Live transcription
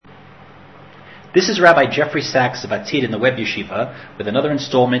This is Rabbi Jeffrey Sachs of Atid in the Web Yeshiva with another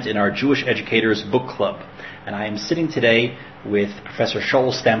installment in our Jewish Educators Book Club. And I am sitting today with Professor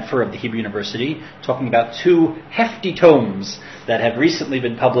Shaul Stamfer of the Hebrew University talking about two hefty tomes that have recently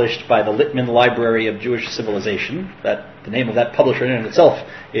been published by the Littman Library of Jewish Civilization. That the name of that publisher in itself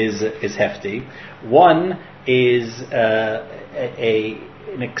is hefty. One is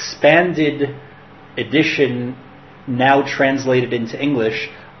an expanded edition now translated into English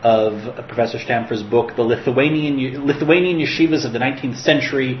of Professor Stamfer's book, The Lithuanian Yeshivas of the 19th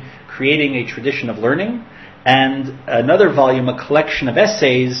Century, Creating a Tradition of Learning, and another volume, a collection of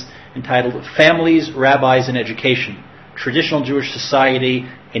essays entitled Families, Rabbis, and Education, Traditional Jewish Society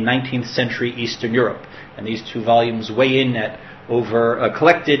in 19th Century Eastern Europe. And these two volumes weigh in at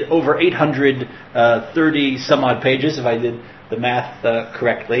collected over 830 some odd pages, if I did the math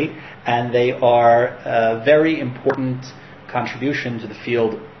correctly, and they are a very important contribution to the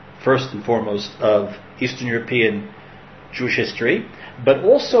field, first and foremost, of Eastern European Jewish history, but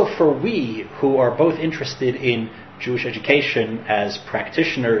also for we who are both interested in Jewish education as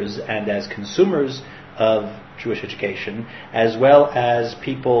practitioners and as consumers of Jewish education, as well as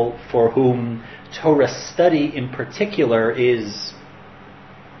people for whom Torah study in particular is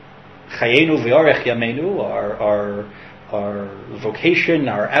Chayenu v'Orech Yameinu, our vocation,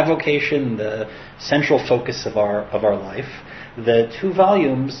 our avocation, the central focus of our life. The two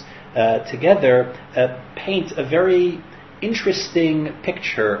volumes together paint a very interesting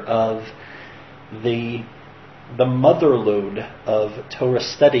picture of the motherlode of Torah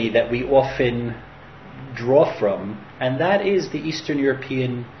study that we often draw from, and that is the Eastern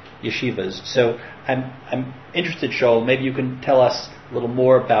European yeshivas. So I'm interested, Shaul, maybe you can tell us a little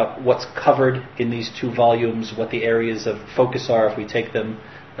more about what's covered in these two volumes, what the areas of focus are if we take them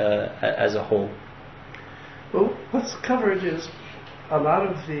as a whole. Well, what's covered is a lot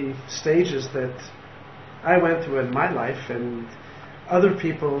of the stages that I went through in my life and other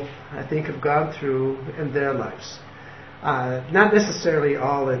people, I think, have gone through in their lives. Not necessarily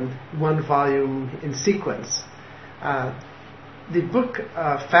all in one volume in sequence. The book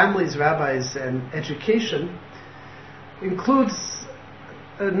Families, Rabbis, and Education includes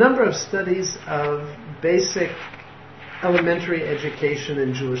a number of studies of basic elementary education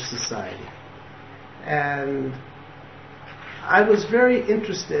in Jewish society. And I was very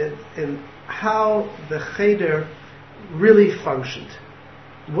interested in how the Cheder really functioned.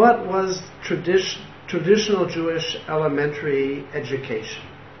 What was traditional Jewish elementary education?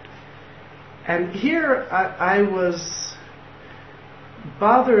 And here I was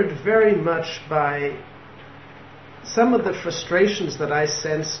bothered very much by some of the frustrations that I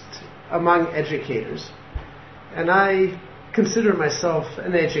sensed among educators. And I consider myself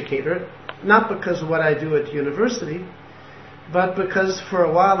an educator, not because of what I do at university, but because for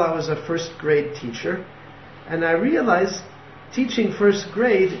a while I was a first grade teacher, and I realized teaching first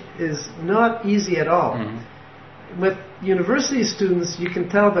grade is not easy at all. Mm-hmm. With university students, you can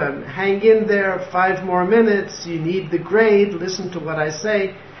tell them, hang in there 5 more minutes, you need the grade, listen to what I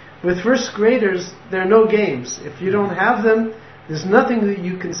say. With first graders, there are no games. If you don't have them, there's nothing that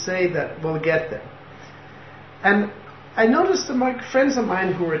you can say that will get them. And I noticed among friends of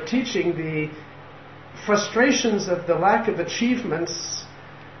mine who were teaching the frustrations of the lack of achievements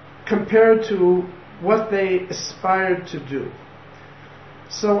compared to what they aspired to do.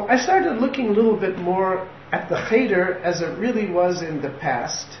 So I started looking a little bit more at the Cheder as it really was in the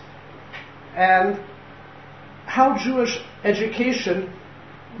past, and how Jewish education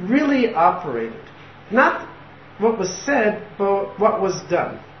really operated. Not what was said, but what was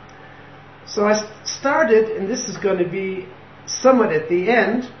done. So I started, and this is going to be somewhat at the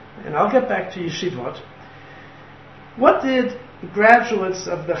end, and I'll get back to yeshivot. What did graduates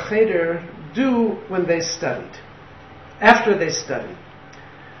of the Cheder do when they studied, after they studied?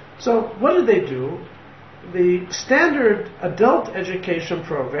 So what did they do? The standard adult education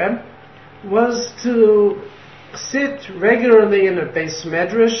program was to sit regularly in a beis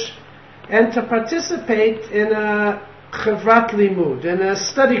medrash and to participate in a chevrat limud, in a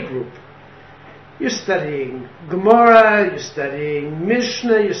study group. You're studying Gemara, you're studying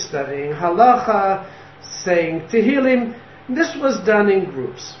Mishnah, you're studying Halacha, saying Tehillim. This was done in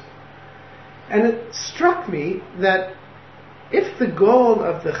groups. And it struck me that if the goal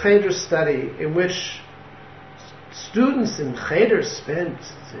of the Cheder study, in which students in Cheder spent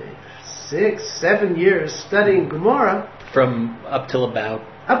 6-7 years studying Gemara, from up till about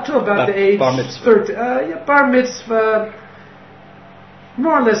the age bar mitzvah. 30, bar mitzvah,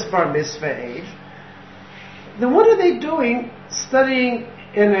 more or less bar mitzvah age, then what are they doing studying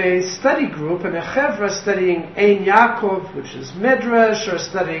in a study group, in a chevra studying Ein Yaakov, which is Midrash, or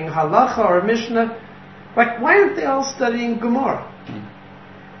studying Halacha or Mishnah, like, why aren't they all studying Gemara?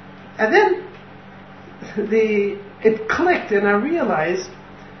 And then it clicked, and I realized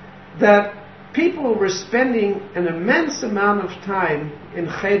that people were spending an immense amount of time in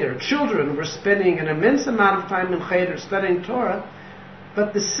Cheder. Children were spending an immense amount of time in Cheder studying Torah,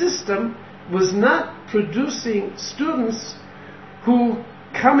 but the system was not producing students who,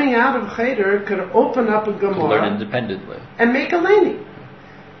 coming out of Cheder, could open up a Gemara, learn independently, and make a laning.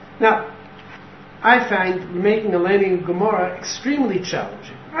 Now, I find making a laning in Gemara extremely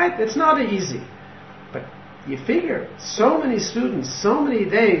challenging. Right? It's not easy. But you figure, so many students, so many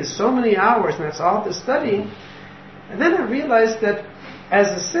days, so many hours, and that's all they're studying. And then I realized that as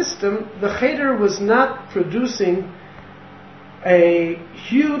a system, the Cheder was not producing a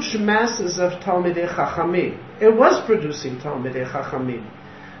huge masses of Talmidei Chachamim. It was producing Talmidei Chachamim,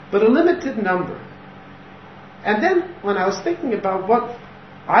 but a limited number. And then when I was thinking about what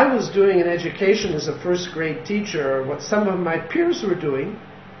I was doing in education as a first grade teacher, or what some of my peers were doing,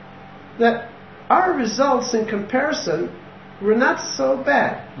 that our results in comparison were not so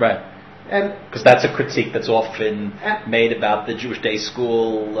bad. Right. Because that's a critique that's often made about the Jewish day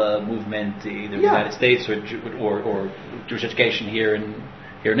school movement, either in the United States or Jewish education here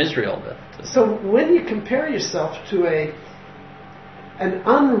in Israel. So when you compare yourself to an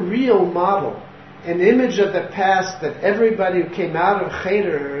unreal model, an image of the past that everybody who came out of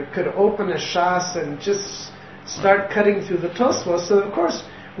Cheder could open a Shas and just start cutting through the Tosfos, so of course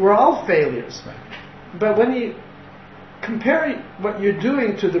we're all failures. Right. But when you compare what you're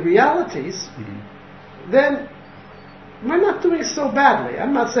doing to the realities, then we're not doing so badly.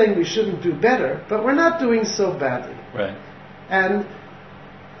 I'm not saying we shouldn't do better, but we're not doing so badly. Right. And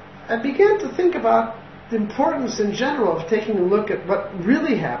I began to think about the importance in general of taking a look at what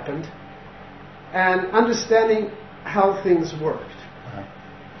really happened and understanding how things worked.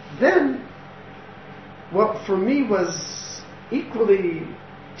 Then, what for me was equally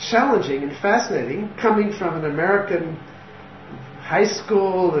challenging and fascinating, coming from an American high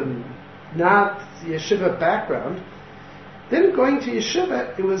school and not yeshiva background, then going to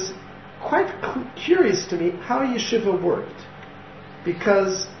yeshiva, it was quite curious to me how yeshiva worked.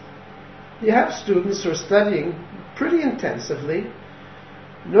 Because you have students who are studying pretty intensively,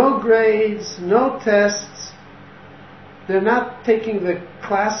 no grades, no tests. They're not taking the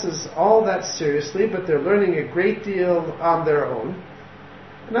classes all that seriously, but they're learning a great deal on their own.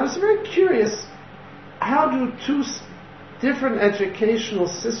 And I was very curious, how do two different educational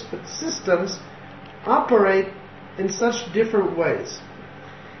systems operate in such different ways?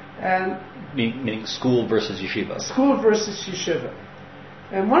 And meaning school versus yeshiva. School versus yeshiva.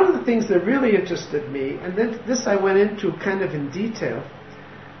 And one of the things that really interested me, and then this I went into kind of in detail,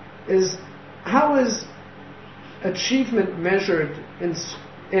 is how is achievement measured in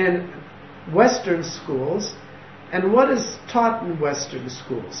Western schools, and what is taught in Western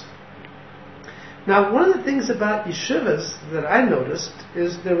schools. Now, one of the things about yeshivas that I noticed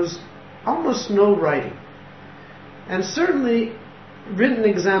is there was almost no writing. And certainly written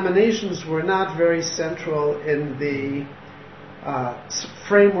examinations were not very central in the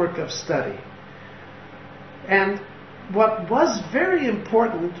framework of study. And what was very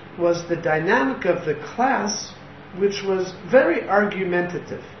important was the dynamic of the class, which was very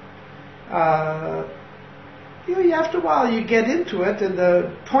argumentative. After a while you get into it, and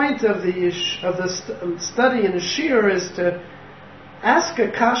the point of the study in a shiur is to ask a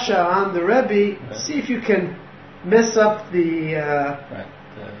kasha on the Rebbe, see if you can mess up his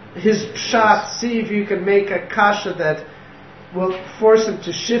pshat, see if you can make a kasha that will force him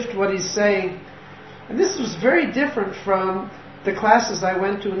to shift what he's saying. And this was very different from the classes I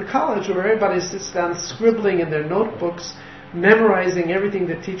went to in college, where everybody sits down scribbling in their notebooks, memorizing everything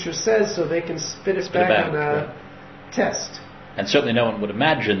the teacher says so they can spit it back on a test. And certainly no one would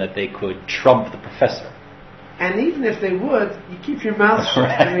imagine that they could trump the professor. And even if they would, you keep your mouth shut.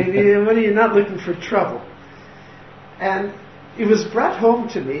 Right. I mean, you're not looking for trouble. And it was brought home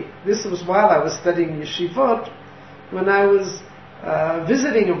to me, this was while I was studying yeshivot, when I was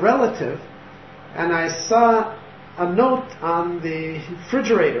visiting a relative, and I saw a note on the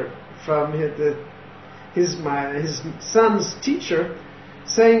refrigerator from his son's teacher,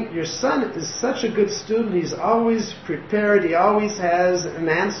 saying, "Your son is such a good student, he's always prepared, he always has an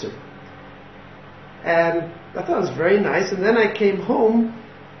answer." And I thought it was very nice. And then I came home,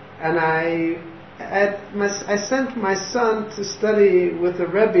 and I sent my son to study with the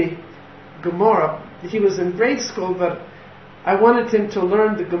Rebbe Gemara. He was in grade school, but I wanted him to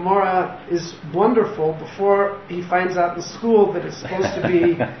learn the Gemara is wonderful before he finds out in school that it's supposed to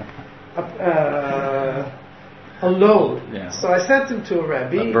be a load. Yeah. So I sent him to a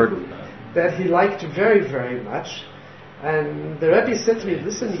Rebbe that he liked very, very much. And the Rebbe said to me,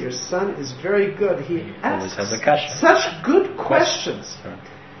 listen, your son is very good. He asks such good questions. Sure.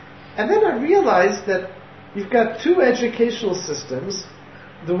 And then I realized that you've got two educational systems.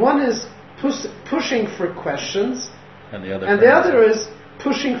 The one is pushing for questions, and the other is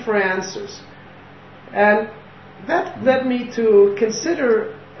pushing for answers. And that led me to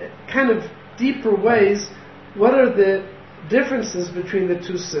consider kind of deeper ways, what are the differences between the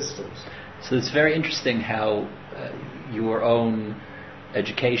two systems. So it's very interesting how your own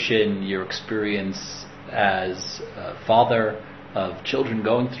education, your experience as a father of children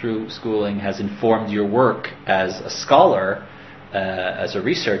going through schooling has informed your work as a scholar, as a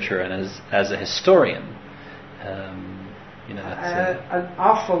researcher, and as a historian. In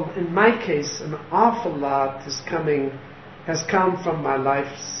my case, an awful lot has come from my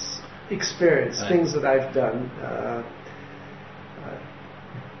life's experience, things that I've done.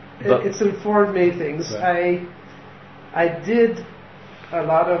 It's informed many things. Right. I did a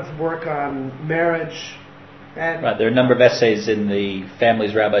lot of work on marriage. And there are a number of essays in the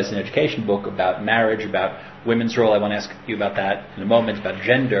Families, Rabbis, and Education book about marriage, about women's role. I want to ask you about that in a moment, about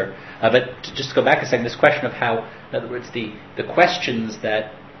gender. But to just go back a second, this question of how, in other words, the questions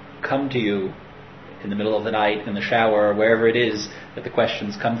that come to you in the middle of the night, in the shower, or wherever it is, that the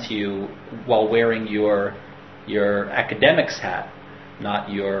questions come to you while wearing your academics hat, not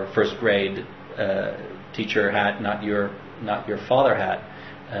your first grade teacher hat, not your father hat.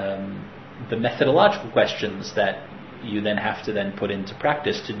 The methodological questions that you then have to then put into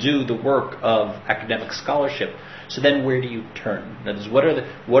practice to do the work of academic scholarship. So then, where do you turn? That is, what are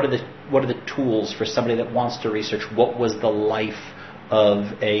the tools for somebody that wants to research what was the life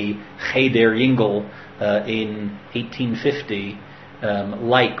of a Cheder Yingel in 1850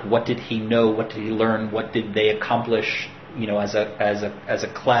 like? What did he know? What did he learn? What did they accomplish? As a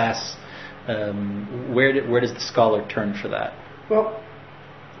class. Where does the scholar turn for that? Well,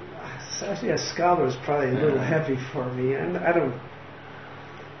 actually, a scholar is probably a little heavy for me, and I don't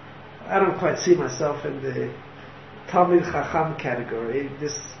quite see myself in the Talmid Chacham category.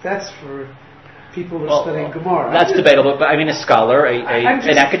 That's for people who are studying Gemara. That's debatable, but I mean a scholar,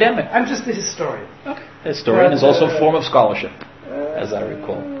 an academic. I'm just a historian. Okay. A historian is also a form of scholarship, as I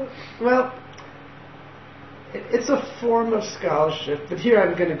recall. Well, it's a form of scholarship, but here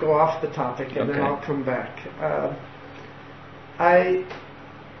I'm going to go off the topic and then I'll come back.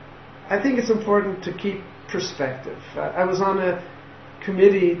 I think it's important to keep perspective. I was on a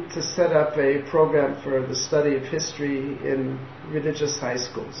committee to set up a program for the study of history in religious high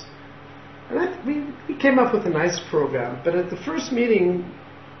schools. And we came up with a nice program, but at the first meeting,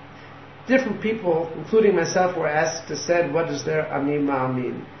 different people, including myself, were asked to say, what is their Ani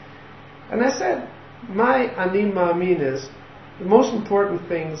Ma'amin? And I said, my Ani Ma'amin is the most important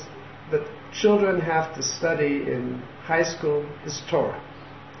things that children have to study in high school is Torah.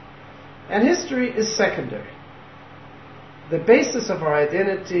 And history is secondary. The basis of our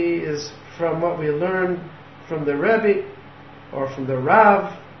identity is from what we learn from the Rebbe or from the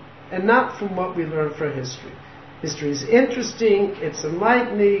Rav, and not from what we learn from history. History is interesting, it's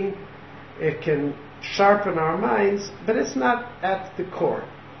enlightening, it can sharpen our minds, but it's not at the core.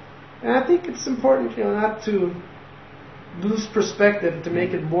 And I think it's important, not to lose perspective, to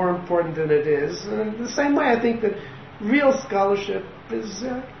make it more important than it is. And the same way, I think that real scholarship is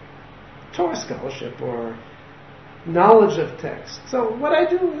Torah scholarship or knowledge of text. So what I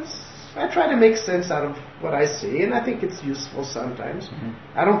do is I try to make sense out of what I see, and I think it's useful sometimes.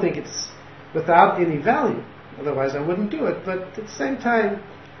 Mm-hmm. I don't think it's without any value. Otherwise, I wouldn't do it. But at the same time,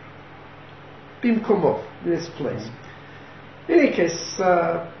 bimkomo, in its place. Mm-hmm. In any case,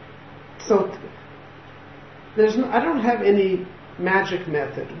 so I don't have any magic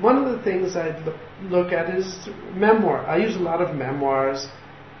method. One of the things I look at is memoir. I use a lot of memoirs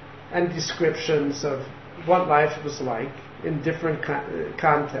and descriptions of what life was like in different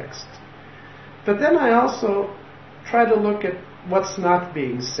contexts. But then I also try to look at what's not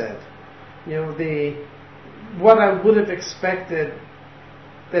being said. What I would have expected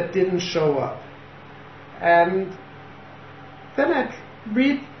that didn't show up. And then I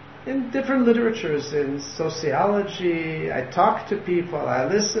read in different literatures, in sociology, I talk to people, I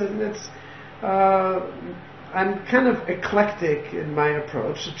listen. I'm kind of eclectic in my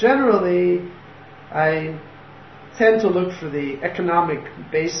approach. Generally, I tend to look for the economic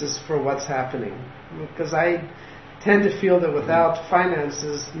basis for what's happening, because I tend to feel that without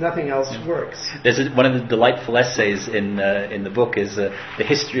finances, nothing else works. There's one of the delightful essays in the book is the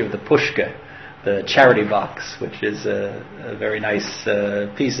history of the pushka, the charity box, which is a very nice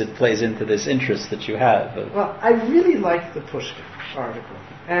piece that plays into this interest that you have. Well, I really liked the pushka article,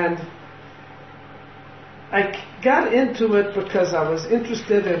 and I got into it because I was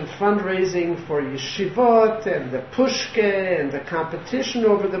interested in fundraising for yeshivot and the pushka and the competition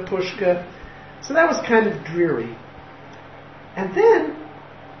over the pushka. So that was kind of dreary. And then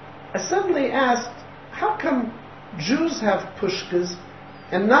I suddenly asked, how come Jews have pushkas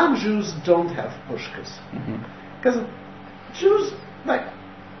and non-Jews don't have pushkas? Because Jews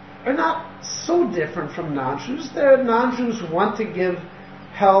are not so different from non-Jews. Non-Jews want to give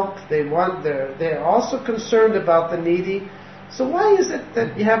help. They're also concerned about the needy. So why is it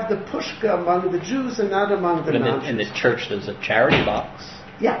that you have the pushka among the Jews and not among the non-Jews? In the church, there's a charity box.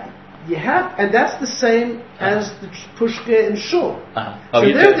 Yeah. You have, and that's the same as the pushka in shul. So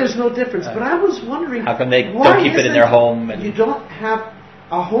there's no difference. But I was wondering, how come they don't keep it in their home? You don't have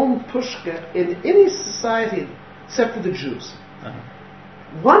a home pushka in any society except for the Jews.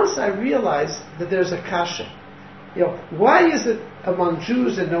 Once I realized that there's a kasha, why is it among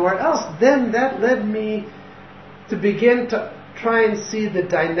Jews and nowhere else? Then that led me to begin to try and see the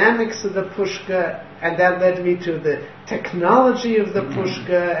dynamics of the pushka, and that led me to the technology of the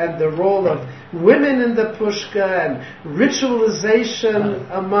pushka and the role of women in the pushka and ritualization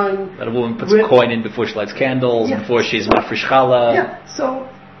among... That a woman puts a coin in before she lights candles, before she's mafresh challah. Yeah, so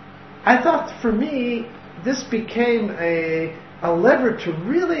I thought for me this became a lever to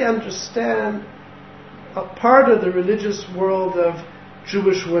really understand a part of the religious world of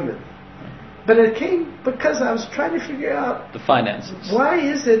Jewish women. But it came because I was trying to figure out the finances. Why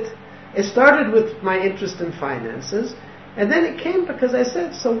is it? It started with my interest in finances, and then it came because I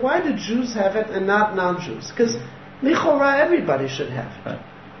said, so why do Jews have it and not non-Jews? Because lichora everybody should have it. Right.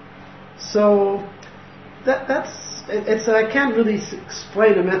 So I can't really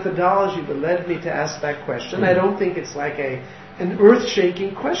explain a methodology that led me to ask that question. I don't think it's like an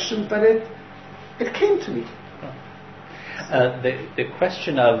earth-shaking question, but it came to me. The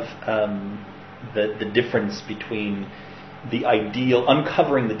question of the difference between the ideal,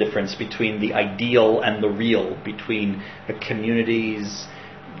 uncovering the difference between the ideal and the real, between a community's,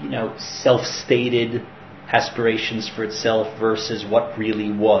 self-stated aspirations for itself versus what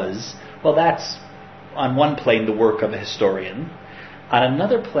really was. Well, that's on one plane the work of a historian. On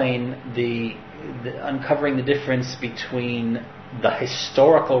another plane, the uncovering the difference between the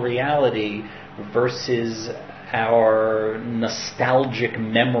historical reality versus our nostalgic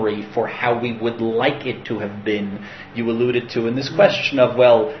memory for how we would like it to have been. You alluded to in this question of,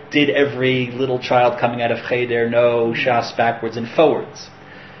 well, did every little child coming out of Cheder know Shas backwards and forwards?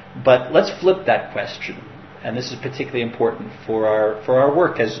 But let's flip that question, and this is particularly important for our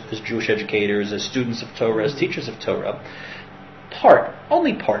work as Jewish educators, as students of Torah, as teachers of Torah. Part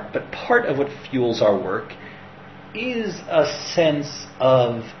of what fuels our work is a sense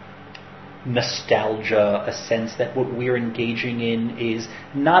of nostalgia, a sense that what we're engaging in is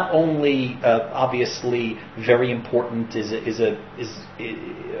not only obviously very important, is a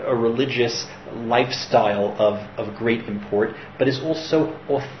religious lifestyle of great import, but is also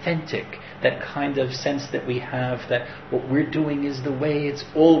authentic. That kind of sense that we have that what we're doing is the way it's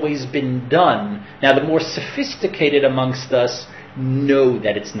always been done. Now, the more sophisticated amongst us know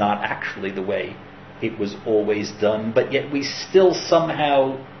that it's not actually the way it was always done, but yet we still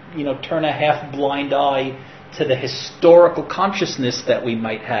somehow turn a half blind eye to the historical consciousness that we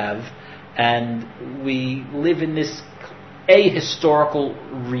might have, and we live in this ahistorical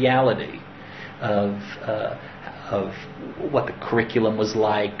reality of what the curriculum was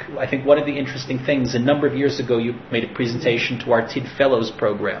like. I think one of the interesting things, a number of years ago, you made a presentation to our TID Fellows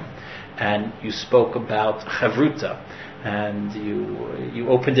program, and you spoke about Chavruta. And you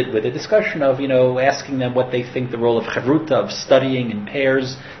opened it with a discussion of, asking them what they think the role of Chavruta, of studying in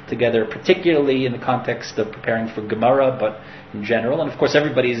pairs together, particularly in the context of preparing for Gemara, but in general. And of course,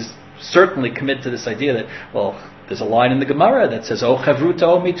 everybody's certainly committed to this idea that, well, there's a line in the Gemara that says, "O Chavruta,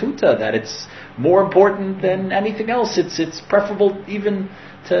 O Mituta," that it's more important than anything else. It's preferable even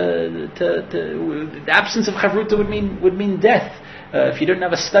to the absence of Chavruta would mean death. If you didn't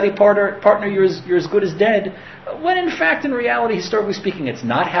have a study partner, you're as good as dead. When in fact, in reality, historically speaking, it's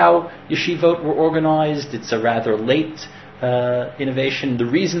not how yeshivot were organized. It's a rather late innovation. The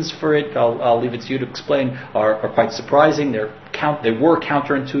reasons for it, I'll leave it to you to explain, are quite surprising. They were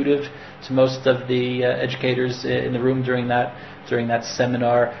counterintuitive to most of the educators in the room during that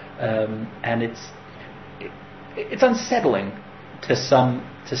seminar, and it's unsettling to some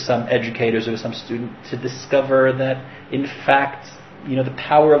to some educators or some student to discover that, in fact, the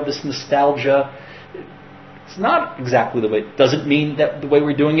power of this nostalgia, it's not exactly the way. It doesn't mean that the way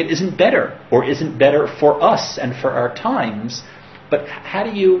we're doing it isn't better or isn't better for us and for our times. But how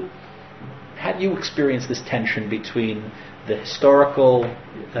do you experience this tension between the historical,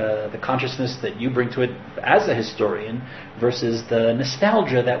 the consciousness that you bring to it as a historian, versus the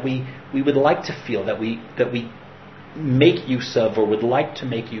nostalgia that we would like to feel, that we make use of or would like to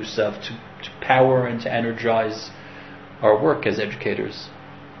make use of to power and to energize our work as educators?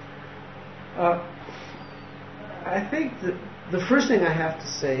 I think that the first thing I have to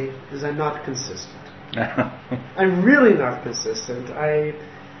say is I'm not consistent. I'm really not consistent.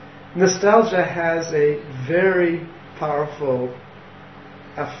 Nostalgia has a very powerful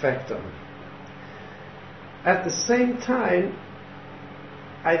effect on me. At the same time,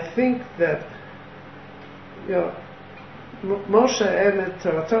 I think that Moshe Emet,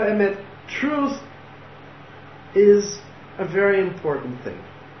 Torah Emet, truth is a very important thing.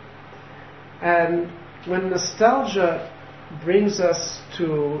 And when nostalgia brings us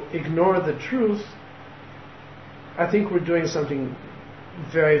to ignore the truth, I think we're doing something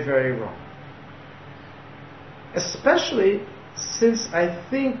very, very wrong. Especially since I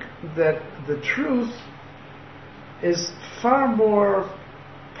think that the truth is far more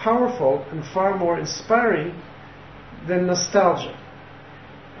powerful and far more inspiring than nostalgia.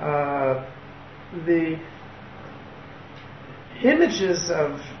 The images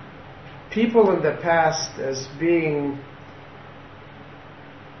of people in the past as being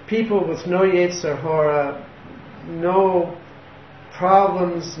people with no Yetzer Hara, no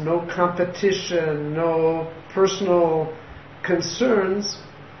problems, no competition, no personal concerns,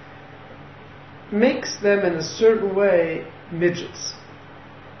 makes them in a certain way midgets.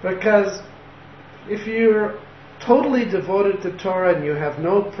 Because if you're totally devoted to Torah and you have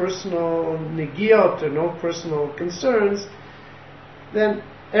no personal negiot or no personal concerns, then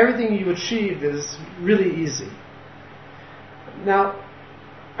everything you achieve is really easy. Now,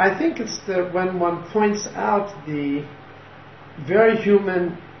 I think it's when one points out the very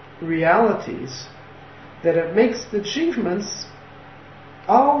human realities that it makes the achievements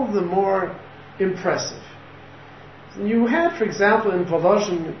all the more impressive. You had, for example, in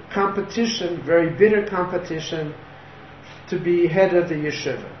Volozhin competition, very bitter competition, to be head of the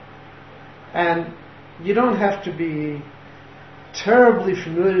yeshiva. And you don't have to be terribly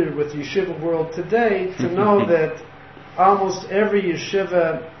familiar with the yeshiva world today to know that almost every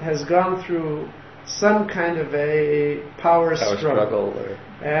yeshiva has gone through some kind of a power struggle.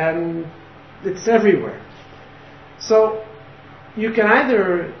 And it's everywhere. So you can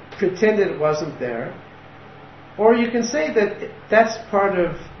either pretend it wasn't there, or you can say that that's part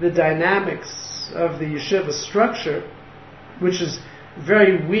of the dynamics of the yeshiva structure, which is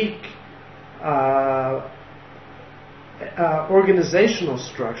very weak organizational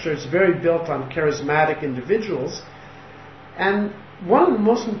structure. It's very built on charismatic individuals. And one of the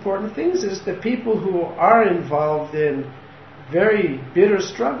most important things is that people who are involved in very bitter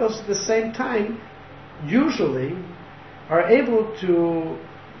struggles at the same time usually are able to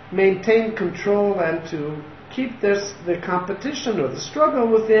maintain control and to keep the competition or the struggle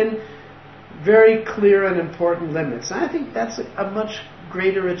within very clear and important limits. And I think that's a much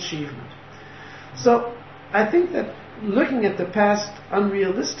greater achievement. So I think that looking at the past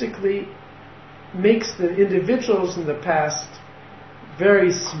unrealistically makes the individuals in the past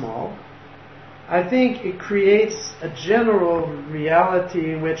very small. I think it creates a general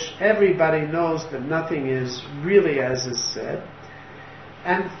reality in which everybody knows that nothing is really as is said.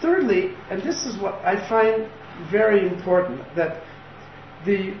 And thirdly, and this is what I find very important, that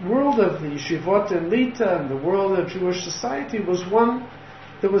the world of the yeshivot and Lita and the world of Jewish society was one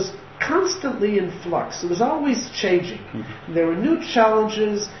that was constantly in flux. It was always changing. Mm-hmm. There were new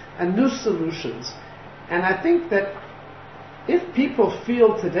challenges and new solutions. And I think that if people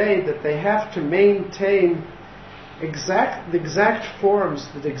feel today that they have to maintain the exact forms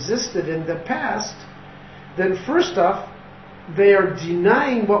that existed in the past, then first off, they are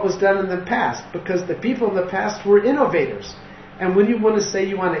denying what was done in the past, because the people in the past were innovators. And when you want to say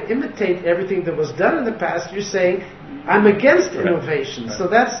you want to imitate everything that was done in the past, you're saying, I'm against innovation. Right. So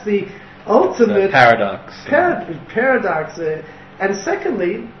that's the ultimate paradox. Paradox. And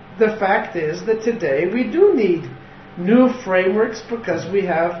secondly, the fact is that today we do need new frameworks because we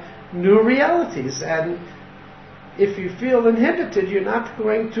have new realities. And if you feel inhibited, you're not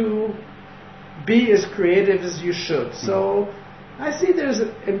going to be as creative as you should. So I see there's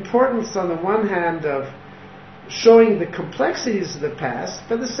an importance on the one hand of showing the complexities of the past,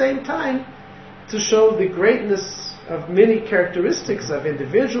 but at the same time to show the greatness of many characteristics of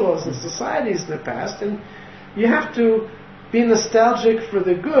individuals and societies in the past, and you have to be nostalgic for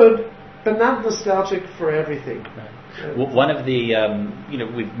the good, but not nostalgic for everything. Right. One of the,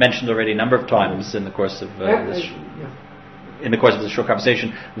 we've mentioned already a number of times in the course of in the course of this short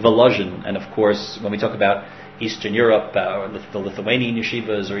conversation, Volozhin, and of course, when we talk about Eastern Europe, the Lithuanian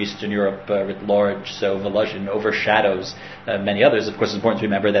yeshivas, or Eastern Europe writ large, so Volozhin overshadows many others. Of course, it's important to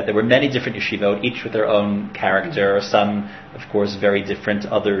remember that there were many different yeshivot, each with their own character, some, of course, very different,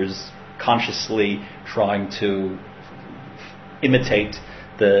 others consciously trying to imitate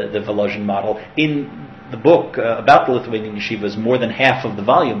the Volozhin model. In the book about the Lithuanian yeshivas, more than half of the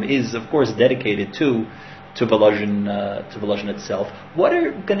volume is, of course, dedicated to Volozhin itself. What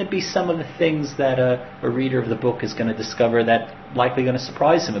are going to be some of the things that a reader of the book is going to discover that likely going to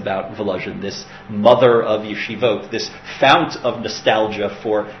surprise him about Volozhin, this mother of yeshivot, this fount of nostalgia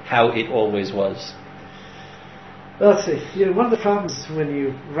for how it always was? Well, let's see. One of the problems when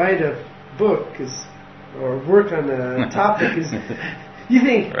you write a book or work on a topic is you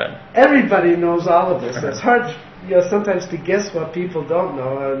think everybody knows all of this. It's hard, sometimes to guess what people don't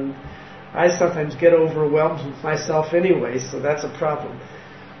know, and I sometimes get overwhelmed with myself anyway, so that's a problem.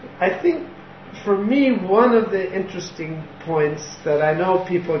 I think, for me, one of the interesting points that I know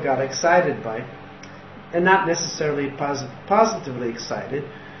people got excited by, and not necessarily positively excited,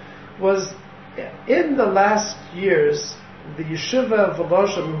 was in the last years, the yeshiva of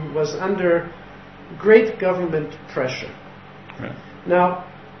Volozhin was under great government pressure. Right.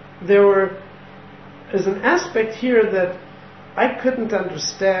 Now, there's an aspect here that I couldn't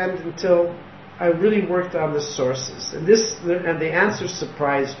understand until I really worked on the sources, and the answer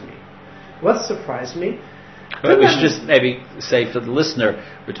surprised me. What surprised me? Well, we should just maybe say for the listener,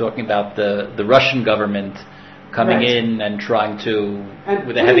 we're talking about the Russian government coming in and trying to, and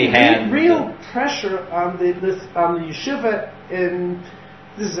with a heavy hand, real pressure on the yeshiva in.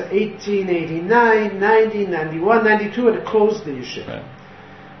 This is 1889, 90, 91, 92, and it closed the yeshiva. Right.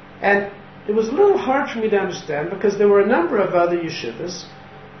 And it was a little hard for me to understand because there were a number of other yeshivas,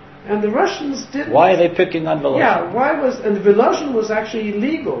 and the Russians didn't. Why are they picking on Volozhin? Yeah, and Volozhin was actually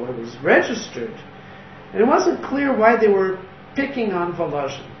illegal. It was registered. And it wasn't clear why they were picking on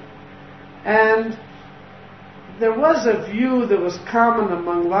Volozhin. And there was a view that was common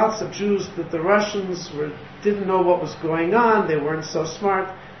among lots of Jews that the Russians didn't know what was going on, they weren't so smart.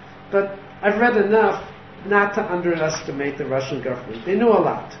 But I've read enough not to underestimate the Russian government. They knew a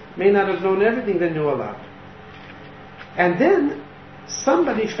lot. May not have known everything, they knew a lot. And then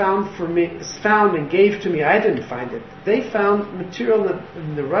somebody found and gave to me, I didn't find it, they found material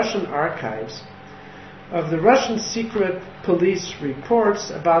in the Russian archives of the Russian secret police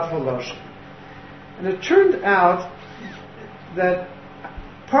reports about Volozhin. And it turned out that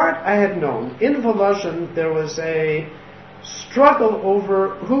part I had known. In Volozhin, there was a struggle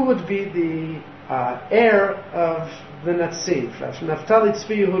over who would be the heir of the Netziv. Naftali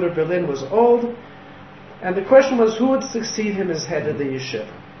Tzvi Yehuda Berlin was old, and the question was who would succeed him as head of the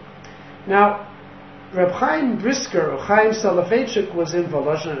yeshiva. Now, Reb Chaim Brisker, or Chaim Soloveitchik, was in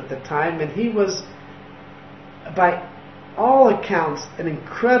Volozhin at the time, and he was, by all accounts, an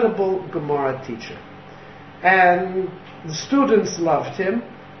incredible Gemara teacher. And the students loved him.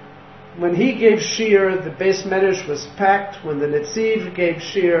 When he gave shiur, the Beis Medrash was packed. When the Netziv gave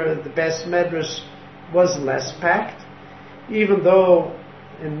shiur, the Beis Medrash was less packed. Even though,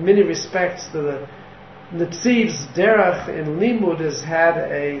 in many respects, the Netziv's derech in Limud has had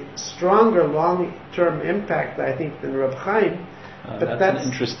a stronger long-term impact, I think, than Reb Chaim. But that's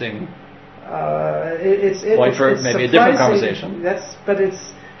an interesting point for maybe a different conversation.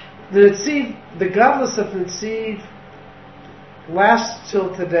 The Netziv, the godless of Netziv lasts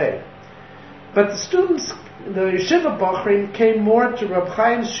till today. But the students, the yeshiva bochrim, came more to Reb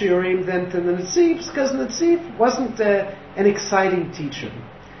Chaim's shiurim than to the Netziv's, because Netziv wasn't an exciting teacher.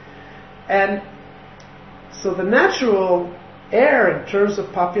 And so the natural heir in terms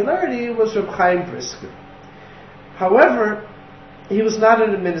of popularity was Reb Chaim Brisker. However, he was not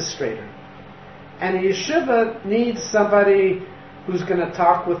an administrator. And a yeshiva needs somebody who's going to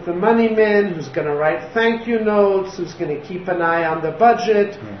talk with the money men, who's going to write thank you notes, who's going to keep an eye on the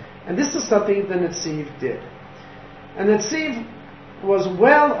budget. And this is something the Netziv did. And Netziv was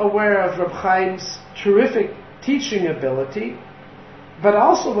well aware of Reb Chaim's terrific teaching ability, but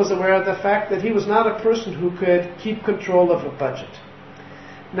also was aware of the fact that he was not a person who could keep control of a budget.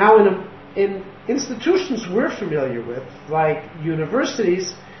 Now, in institutions we're familiar with, like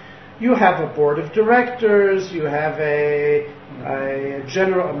universities, you have a board of directors, you have a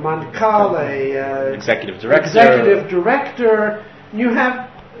general, a mankal, executive director, you have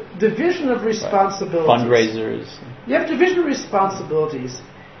division of responsibilities. Fundraisers. You have division of responsibilities.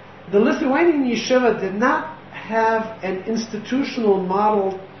 The Lithuanian yeshiva did not have an institutional model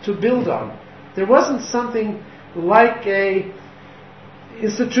to build on. There wasn't something like a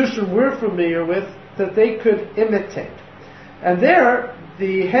institution we're familiar with that they could imitate. And there,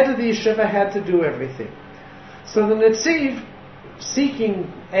 the head of the yeshiva had to do everything. So the Netziv,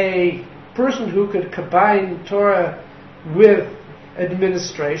 seeking a person who could combine Torah with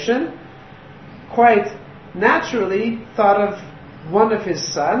administration, quite naturally thought of one of his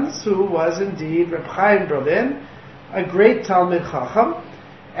sons, who was indeed Reb Chaim Berlin, a great Talmid Chacham,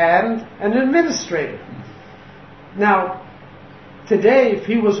 and an administrator. Now, today, if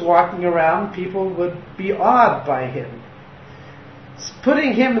he was walking around, people would be awed by him.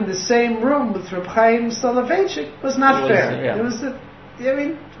 Putting him in the same room with Reb Chaim Soloveitchik was not fair. Yeah. It was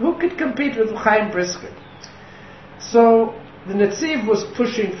who could compete with Chaim Brisker? So the Netziv was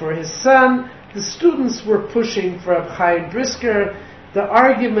pushing for his son. The students were pushing for Reb Chaim Brisker. The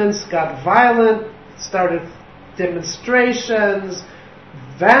arguments got violent. Started demonstrations,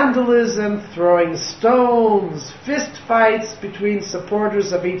 vandalism, throwing stones, fist fights between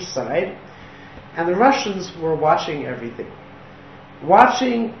supporters of each side. And the Russians were watching everything.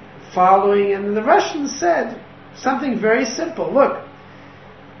 Watching, following, and the Russians said something very simple. Look,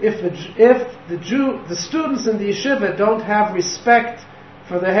 if the students in the yeshiva don't have respect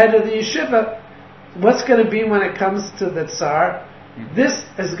for the head of the yeshiva, what's going to be when it comes to the Tsar? This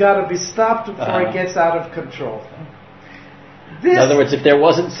has got to be stopped before it gets out of control. In other words, if there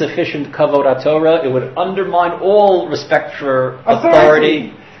wasn't sufficient kavod HaTorah, it would undermine all respect for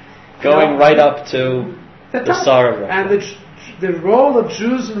authority, going right up to the Tsar of Russia. And the role of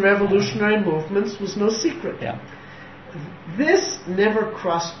Jews in revolutionary movements was no secret. Yeah. This never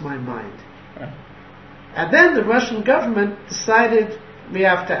crossed my mind. Right. And then the Russian government decided we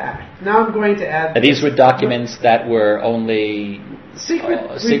have to act. Now I'm going to add... And these were documents that were only...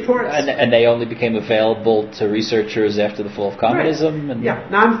 Secret reports. And they only became available to researchers after the fall of communism? Right. Yeah.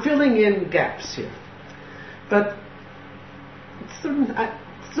 Now I'm filling in gaps here. But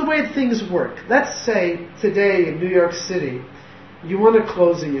it's the way things work. Let's say today in New York City, you want to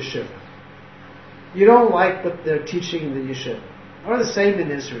close a yeshiva. You don't like what they're teaching in the yeshiva. Or the same in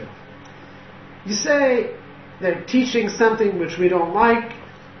Israel. You say they're teaching something which we don't like,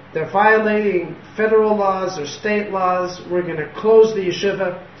 they're violating federal laws or state laws, we're going to close the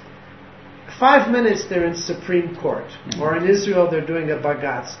yeshiva. 5 minutes they're in Supreme Court. Mm-hmm. Or in Israel they're doing a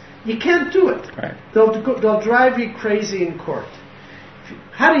bagatz. You can't do it. Right. They'll drive you crazy in court.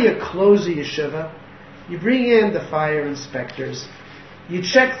 How do you close a yeshiva? You bring in the fire inspectors. You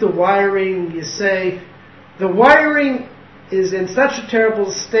check the wiring. You say, the wiring is in such a terrible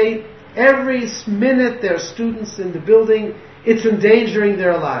state, every minute there are students in the building, it's endangering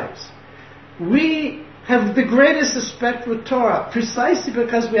their lives. We have the greatest respect for Torah. Precisely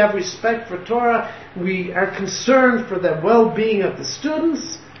because we have respect for Torah, we are concerned for the well-being of the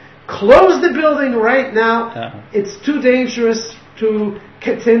students. Close the building right now. Uh-huh. It's too dangerous to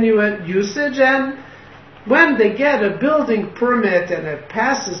continue usage, and when they get a building permit and it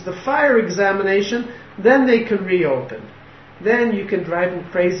passes the fire examination, then they can reopen. Then you can drive them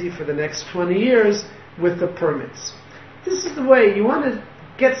crazy for the next 20 years with the permits. This is the way. You want to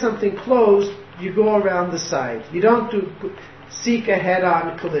get something closed, you go around the side. You don't seek a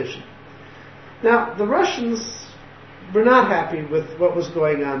head-on collision. Now, the Russians were not happy with what was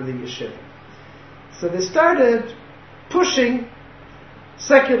going on in the yeshiva. So they started pushing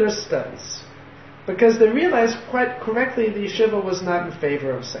secular studies, because they realized quite correctly the yeshiva was not in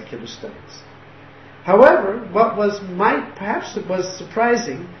favor of secular studies. However, what was perhaps was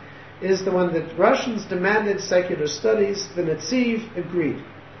surprising is that when the Russians demanded secular studies, the Netziv agreed.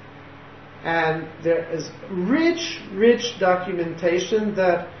 And there is rich documentation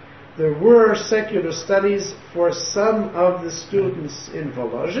that there were secular studies for some of the students in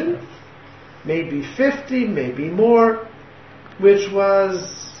Volozhin, maybe 50, maybe more, which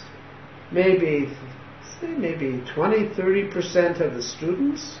was maybe 20-30% of the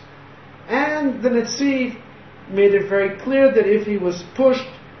students. And the Netziv made it very clear that if he was pushed,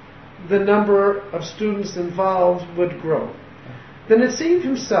 the number of students involved would grow. The Netziv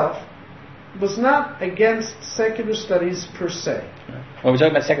himself was not against secular studies per se. When we're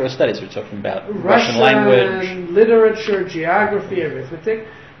talking about secular studies, we're talking about Russian language, literature, geography, arithmetic.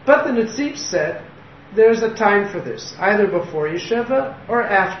 But the Netziv said there's a time for this, either before yeshiva or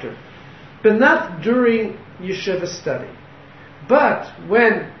after, but not during yeshiva study. But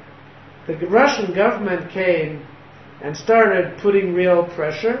when the Russian government came and started putting real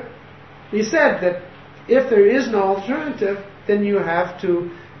pressure, he said that if there is no alternative, then you have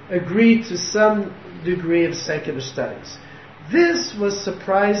to agree to some degree of secular studies. This was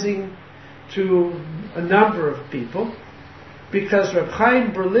surprising to a number of people, because Reb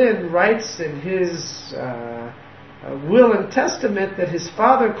Chaim Berlin writes in his will and testament that his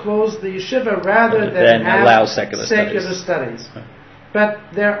father closed the yeshiva rather than allow have secular studies. But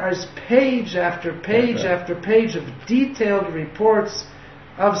there is page after page after page of detailed reports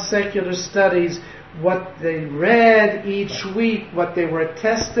of secular studies, what they read each week, what they were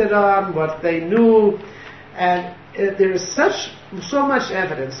tested on, what they knew, and there is so much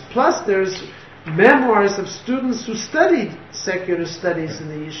evidence. Plus there's memoirs of students who studied secular studies in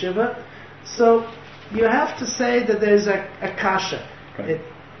the yeshiva. So you have to say that there's a kasha. Right.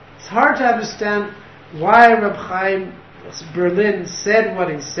 It's hard to understand why Reb Chaim Berlin said what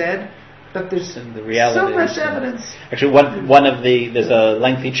he said, but there's so much evidence. Actually, there's a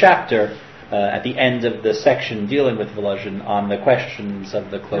lengthy chapter at the end of the section dealing with Volozhin on the questions of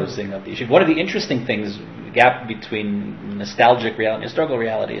the closing of the yeshiva. One of the interesting things, the gap between nostalgic reality and historical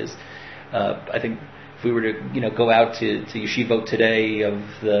reality, is I think if we were to go out to yeshivot today of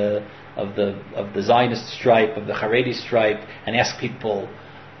the Zionist stripe, of the Haredi stripe, and ask people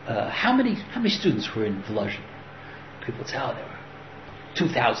how many students were in Volozhin, people would say, there were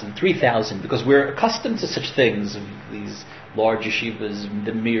 2,000, 3,000, because we're accustomed to such things, of these large yeshivas,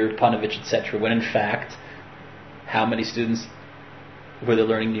 the Mir, Panovich, etc., when in fact, how many students were they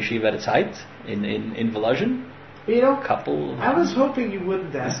learning yeshiva at its height in Volozhin? A couple. I was hoping you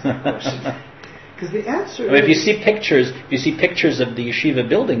wouldn't ask that question. Because the answer is... If you see pictures of the yeshiva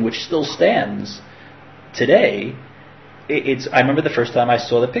building, which still stands today, I remember the first time I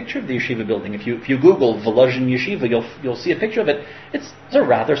saw the picture of the yeshiva building. If you Google Volozhin Yeshiva, you'll see a picture of it. It's a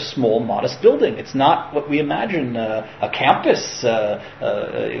rather small, modest building. It's not what we imagine a campus.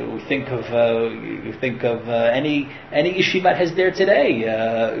 You think of any yeshiva that has there today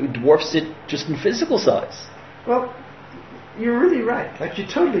dwarfs it just in physical size. Well, you're really right. Like, you're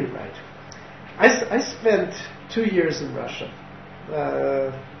totally right. I spent 2 years in Russia,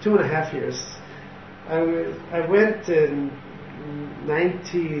 2.5 years. I went in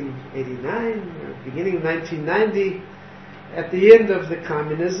 1989, beginning of 1990, at the end of the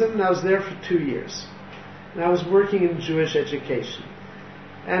communism, and I was there for 2 years. And I was working in Jewish education.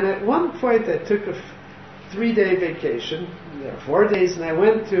 And at one point I took a 3-day vacation, 4 days, and I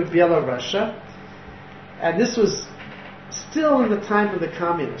went to Byelorussia. And this was still in the time of the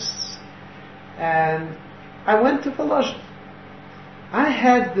communists. And I went to Volozhin. I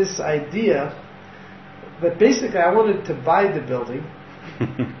had this idea, but basically I wanted to buy the building,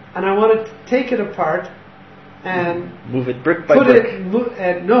 and I wanted to take it apart and move it brick by brick.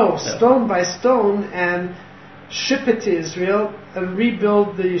 Stone by stone, and ship it to Israel and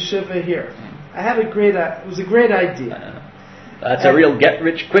rebuild the yeshiva here. It was a great idea. That's a real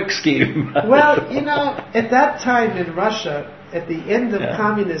get-rich-quick scheme. Well, at that time in Russia, at the end of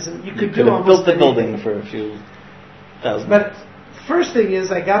communism, you could have built the building for a few thousand. But first thing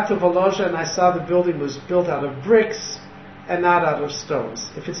is, I got to Volozhin and I saw the building was built out of bricks and not out of stones.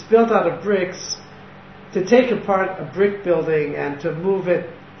 If it's built out of bricks, to take apart a brick building and to move it,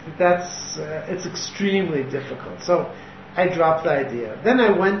 it's extremely difficult. So I dropped the idea. Then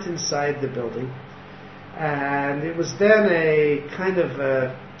I went inside the building. And it was then a kind of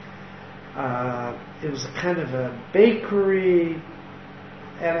a bakery,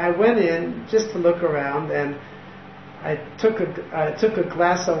 and I went in just to look around, and I took a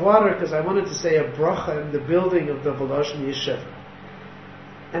glass of water because I wanted to say a bracha in the building of the Volozhin Yeshiva.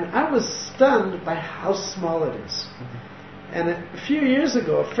 And I was stunned by how small it is. Mm-hmm. And a few years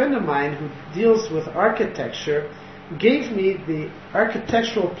ago, a friend of mine who deals with architecture gave me the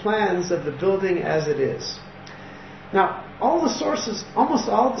architectural plans of the building as it is. Now, almost all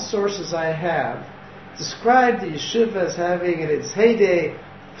the sources I have describe the yeshiva as having, in its heyday,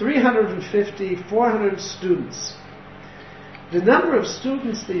 350, 400 students. The number of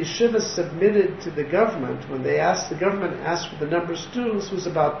students the yeshiva submitted to the government, when the government asked for the number of students, was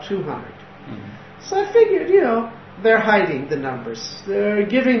about 200. Mm-hmm. So I figured, they're hiding the numbers. They're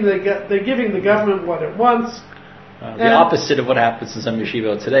giving the government what it wants. The opposite of what happens in some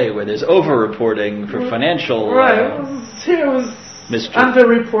yeshivot today, where there's over-reporting for financial Here was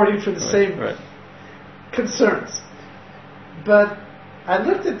under-reporting for the same concerns. But I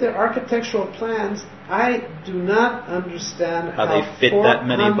looked at their architectural plans. I do not understand how they fit that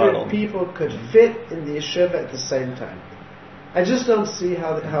many 400 people could fit in the yeshiva at the same time. I just don't see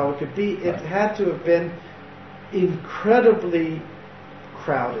how it could be. It had to have been incredibly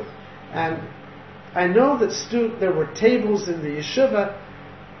crowded. And I know that there were tables in the yeshiva,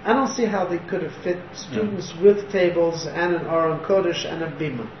 I don't see how they could have fit students with tables and an Aron Kodesh and a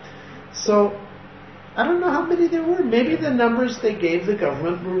Bima. So I don't know how many there were. Maybe the numbers they gave the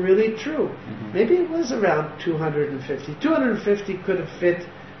government were really true. Mm-hmm. Maybe it was around 250. 250 could have fit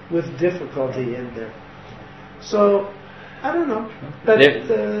with difficulty in there. So I don't know. But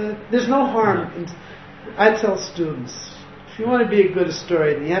there's no harm. I tell students, if you want to be a good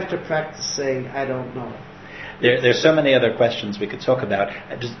historian, you have to practice saying, I don't know. There's so many other questions we could talk about.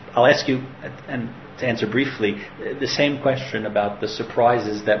 I'll ask you, and to answer briefly, the same question about the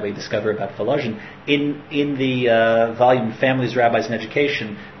surprises that we discover about Volozhin. In the volume Families, Rabbis, and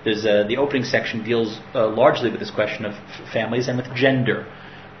Education, there's the opening section deals largely with this question of families and with gender.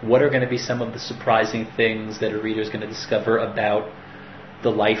 What are going to be some of the surprising things that a reader is going to discover about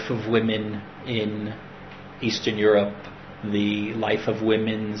the life of women in Eastern Europe, the life of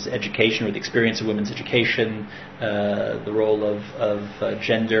women's education, or the experience of women's education, the role of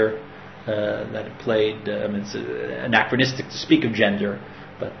gender that it played. It's anachronistic to speak of gender,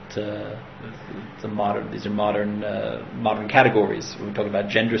 but these are modern categories. We talk about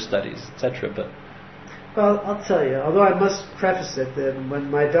gender studies, etc. But well, I'll tell you, although I must preface it that when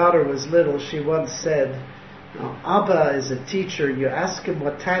my daughter was little, she once said, Abba is a teacher, you ask him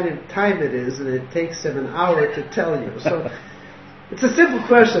what time it is, and it takes him an hour to tell you. So it's a simple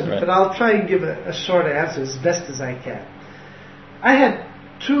question, right, but I'll try and give a short answer as best as I can. I had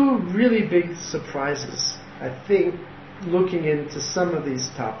two really big surprises, I think, looking into some of these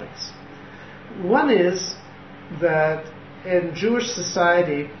topics. One is that in Jewish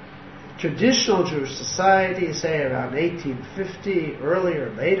society, traditional Jewish society, say around 1850, earlier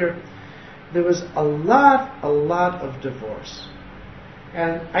or later, there was a lot of divorce.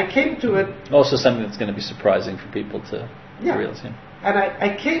 And I came to it... Also something that's going to be surprising for people to realize. Yeah. And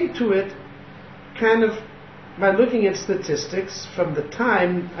I came to it kind of by looking at statistics from the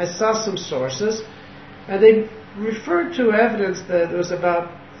time. I saw some sources, and they referred to evidence that there was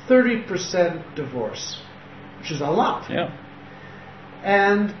about 30% divorce, which is a lot. Yeah.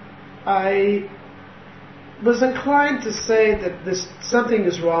 And I was inclined to say that something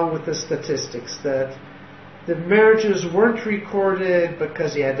is wrong with the statistics, that the marriages weren't recorded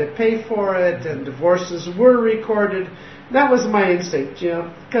because you had to pay for it, and divorces were recorded. That was my instinct,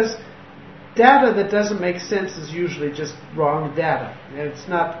 because data that doesn't make sense is usually just wrong data. It's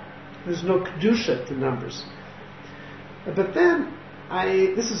not, there's no kedusha to numbers. But then,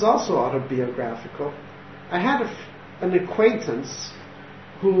 this is also autobiographical, I had an acquaintance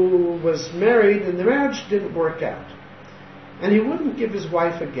who was married, and the marriage didn't work out. And he wouldn't give his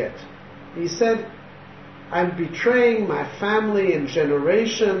wife a get. He said, I'm betraying my family and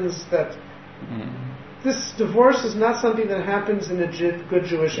generations, that this divorce is not something that happens in a good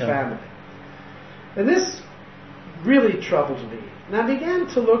Jewish family. And this really troubled me. And I began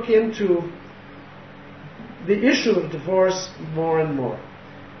to look into the issue of divorce more and more.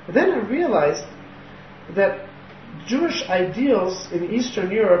 But then I realized that Jewish ideals in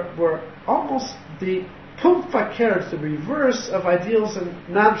Eastern Europe were almost the punkt verkehrt, the reverse of ideals in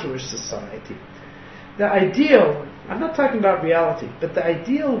non-Jewish society. The ideal, I'm not talking about reality, but the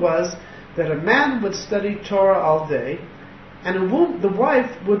ideal was that a man would study Torah all day, and the wife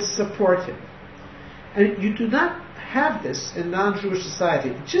would support him. And you do not have this in non-Jewish society.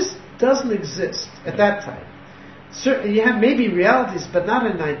 It just doesn't exist at that time. Certainly, you have maybe realities, but not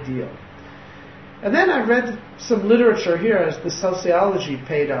an ideal. And then I read some literature here as the sociology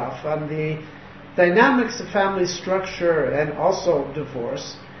paid off on the dynamics of family structure and also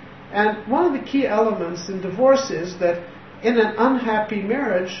divorce. And one of the key elements in divorce is that in an unhappy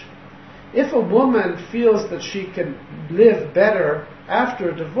marriage, if a woman feels that she can live better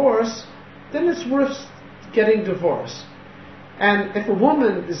after a divorce, then it's worth getting divorced. And if a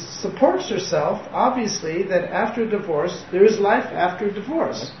woman supports herself, obviously that after divorce, there is life after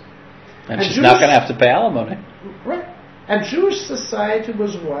divorce. And she's not going to have to pay alimony. Right. And Jewish society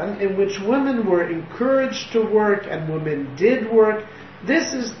was one in which women were encouraged to work, and women did work.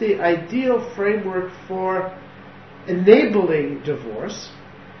 This is the ideal framework for enabling divorce.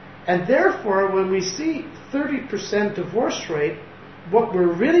 And therefore, when we see 30% divorce rate, what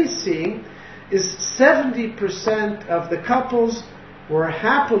we're really seeing is 70% of the couples were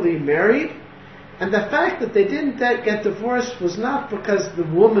happily married. And the fact that they didn't get divorced was not because the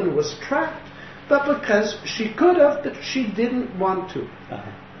woman was trapped, but because she could have, but she didn't want to.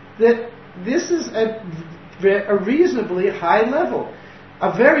 That this is a reasonably high level.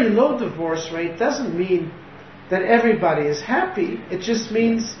 A very low divorce rate doesn't mean that everybody is happy. It just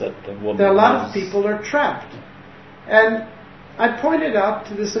means that a lot of people are trapped. And I pointed out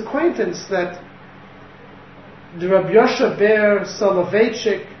to this acquaintance that the Rabbi Yosha Ber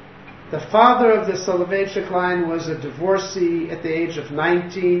Soloveitchik The father of the Soloveitchik line was a divorcee at the age of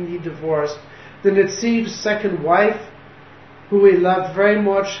 19. He divorced. The Netsiv's second wife, who he loved very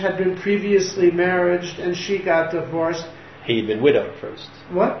much, had been previously married, and she got divorced. He had been widowed first.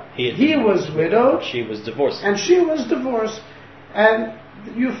 What? He was widowed. She was divorced. And she was divorced. And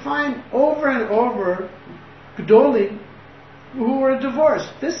you find over and over Gedolim who were divorced.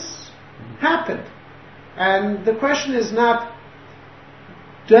 This happened. And the question is not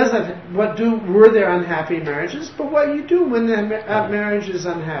were there unhappy marriages, but what you do when the marriage is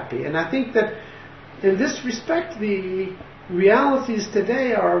unhappy. And I think that in this respect, the realities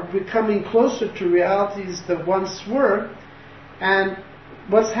today are becoming closer to realities that once were. And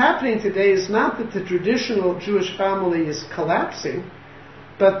what's happening today is not that the traditional Jewish family is collapsing,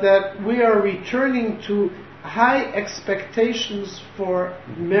 but that we are returning to high expectations for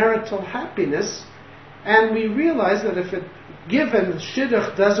marital happiness, and we realize that if given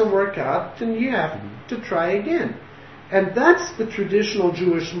shidduch doesn't work out, then you have to try again. And that's the traditional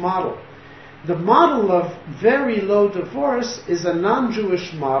Jewish model. The model of very low divorce is a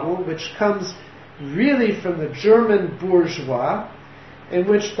non-Jewish model which comes really from the German bourgeois, in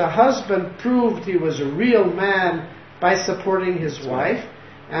which the husband proved he was a real man by supporting his wife,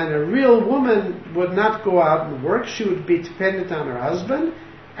 and a real woman would not go out and work. She would be dependent on her husband,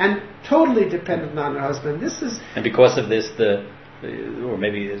 and totally dependent on her husband. And because of this, or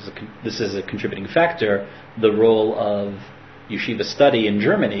maybe this is a contributing factor, the role of yeshiva study in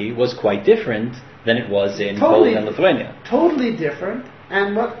Germany was quite different than it was in Poland and Lithuania. Totally different.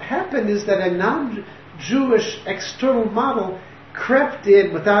 And what happened is that a non-Jewish external model crept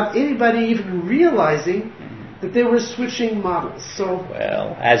in without anybody even realizing that they were switching models. So,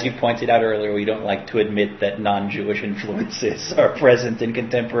 well, as you pointed out earlier, we don't like to admit that non-Jewish influences are present in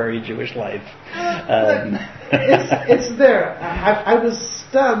contemporary Jewish life. It's there. I was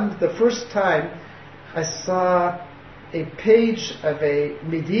stunned the first time I saw a page of a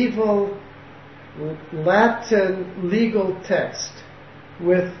medieval Latin legal text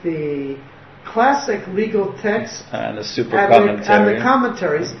with the classic legal text and the super commentary and the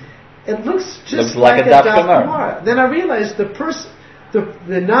commentaries. It looks just like a Daf Gemara. Then I realized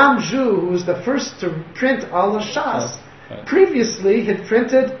the non-Jew who was the first to print all the Shas previously had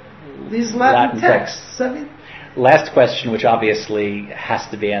printed these Latin texts. Last question, which obviously has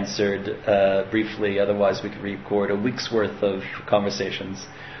to be answered briefly, otherwise we could record a week's worth of conversations.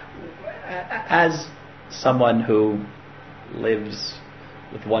 As someone who lives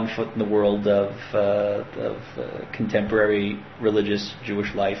with one foot in the world of contemporary religious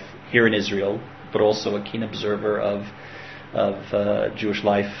Jewish life here in Israel, but also a keen observer of Jewish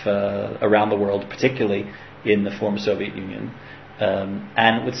life around the world, particularly in the former Soviet Union,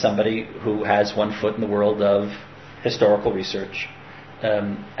 and with somebody who has one foot in the world of historical research,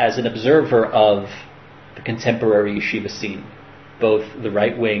 as an observer of the contemporary yeshiva scene, both the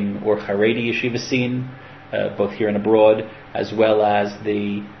right-wing or Haredi yeshiva scene, both here and abroad, as well as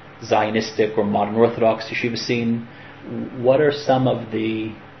the Zionistic or modern Orthodox yeshiva scene, what are some of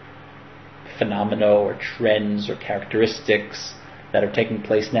the phenomena or trends or characteristics that are taking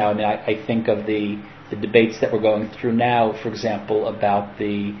place now? I mean, I think of the debates that we're going through now, for example, about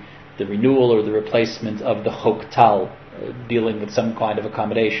the renewal or the replacement of the Chok Tal, dealing with some kind of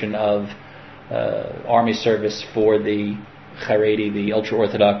accommodation of army service for the Haredi, the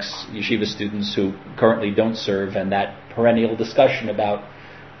ultra-Orthodox yeshiva students who currently don't serve, and that perennial discussion about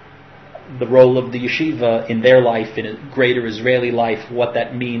the role of the yeshiva in their life, in a greater Israeli life, what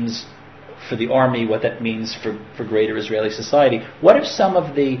that means for the army, what that means for greater Israeli society. What are some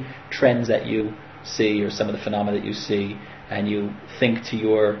of the trends that you see, or some of the phenomena that you see, and you think to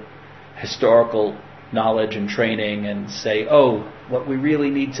your historical knowledge and training and say, oh, what we really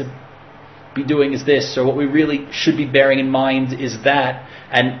need to be doing is this, or what we really should be bearing in mind is that,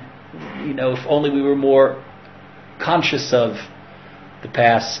 and if only we were more conscious of the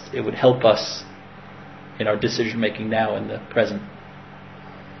past, it would help us in our decision making now in the present.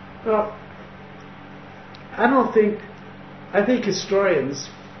 Well, I think historians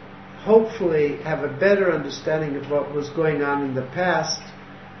hopefully have a better understanding of what was going on in the past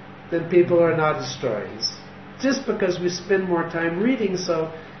than people who are not historians. Just because we spend more time reading,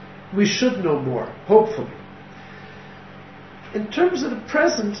 so we should know more, hopefully. In terms of the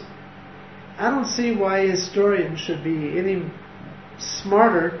present, I don't see why historians should be any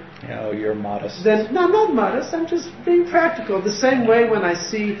smarter. You're modest. No, I'm not modest. I'm just being practical. The same way when I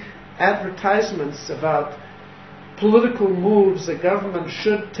see advertisements about political moves the government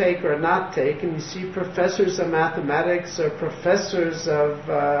should take or not take, and you see professors of mathematics or professors of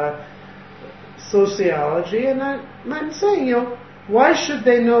sociology, and I'm saying, Why should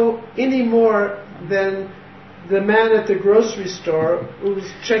they know any more than the man at the grocery store who's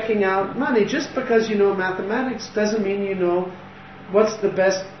checking out money? Just because you know mathematics doesn't mean you know what's the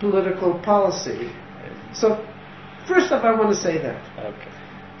best political policy. So, first off, I want to say that. Okay.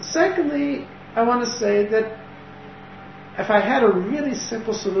 Secondly, I want to say that if I had a really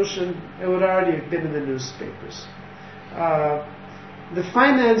simple solution, it would already have been in the newspapers. The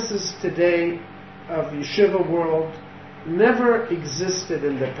finances today of yeshiva world never existed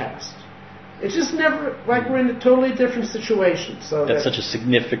in the past. It's just never, like we're in a totally different situation. So that such a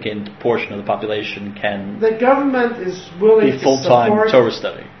significant portion of the population can the government is willing be to full-time support Torah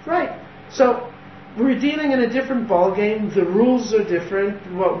study. Right. So we're dealing in a different ballgame. The rules are different.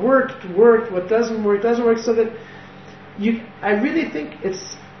 What worked, what doesn't work, doesn't work. So that I really think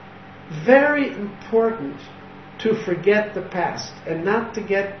it's very important to forget the past and not to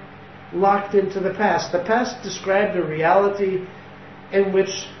get locked into the past. The past described a reality in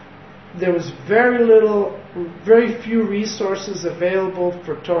which there was very few resources available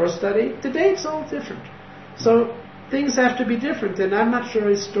for Torah study. Today it's all different. So things have to be different, and I'm not sure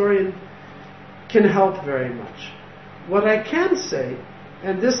a historian can help very much. What I can say,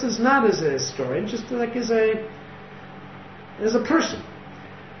 and this is not as a historian, just like as a person.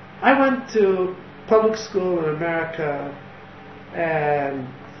 I went to public school in America, and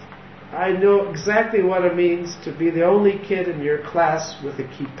I know exactly what it means to be the only kid in your class with a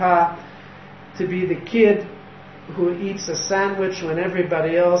kippah, to be the kid who eats a sandwich when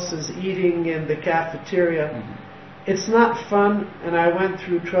everybody else is eating in the cafeteria. Mm-hmm. It's not fun, and I went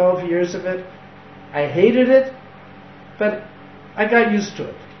through 12 years of it. I hated it, but I got used to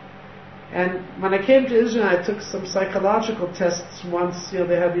it. And when I came to Israel, I took some psychological tests once.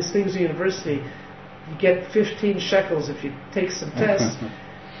 They have these things in university. You get 15 shekels if you take some tests.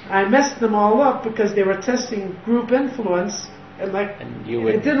 I messed them all up because they were testing group influence, and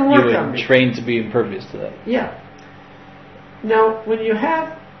it didn't work on me. You were trained to be impervious to that. Yeah. Now, when you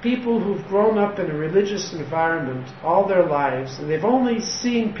have people who've grown up in a religious environment all their lives, and they've only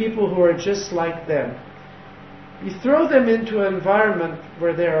seen people who are just like them, you throw them into an environment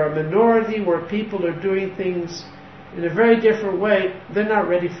where they're a minority, where people are doing things in a very different way, they're not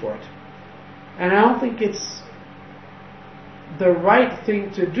ready for it. And I don't think it's the right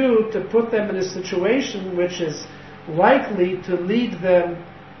thing to do to put them in a situation which is likely to lead them,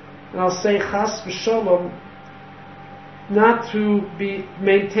 and I'll say chas v'sholom, not to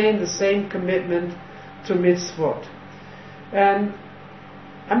maintain the same commitment to mitzvot. And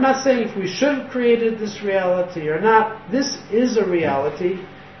I'm not saying if we should have created this reality or not. This is a reality,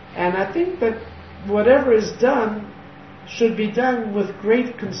 and I think that whatever is done should be done with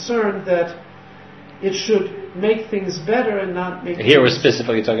great concern that it should make things better and not make Here we're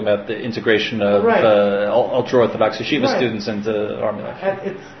specifically talking about the integration of ultra-Orthodox yeshiva students into Army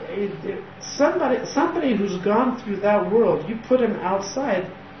life. Somebody who's gone through that world, you put him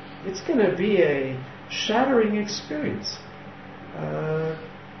outside, it's going to be a shattering experience.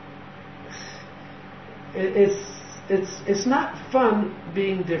 It's not fun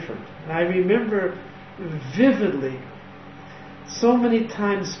being different. I remember vividly so many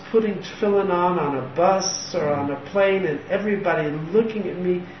times putting tefillin on a bus or on a plane, and everybody looking at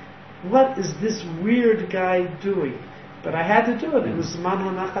me, what is this weird guy doing? But I had to do it. It was man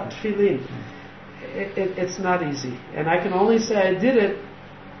hanachat tefillin. It's not easy, and I can only say I did it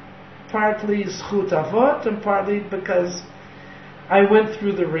partly zchut avot and partly because I went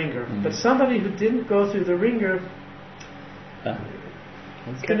through the ringer. But somebody who didn't go through the ringer,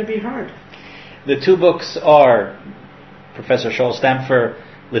 it's going to be hard. The two books are Professor Shaul Stampfer,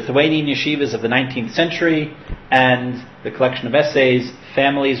 Lithuanian Yeshivas of the 19th Century, and the collection of essays,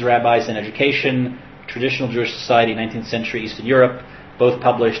 Families, Rabbis, and Education, Traditional Jewish Society, 19th Century Eastern Europe, both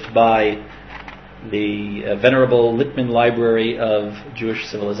published by the Venerable Littman Library of Jewish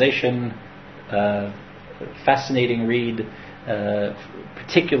Civilization. Fascinating read,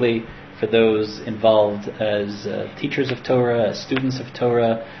 particularly for those involved as teachers of Torah, as students of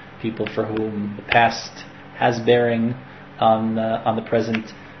Torah, people for whom the past has bearing on the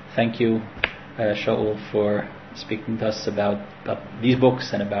present. Thank you, Shaul, for speaking to us about these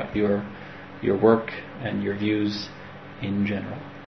books and about your work and your views in general.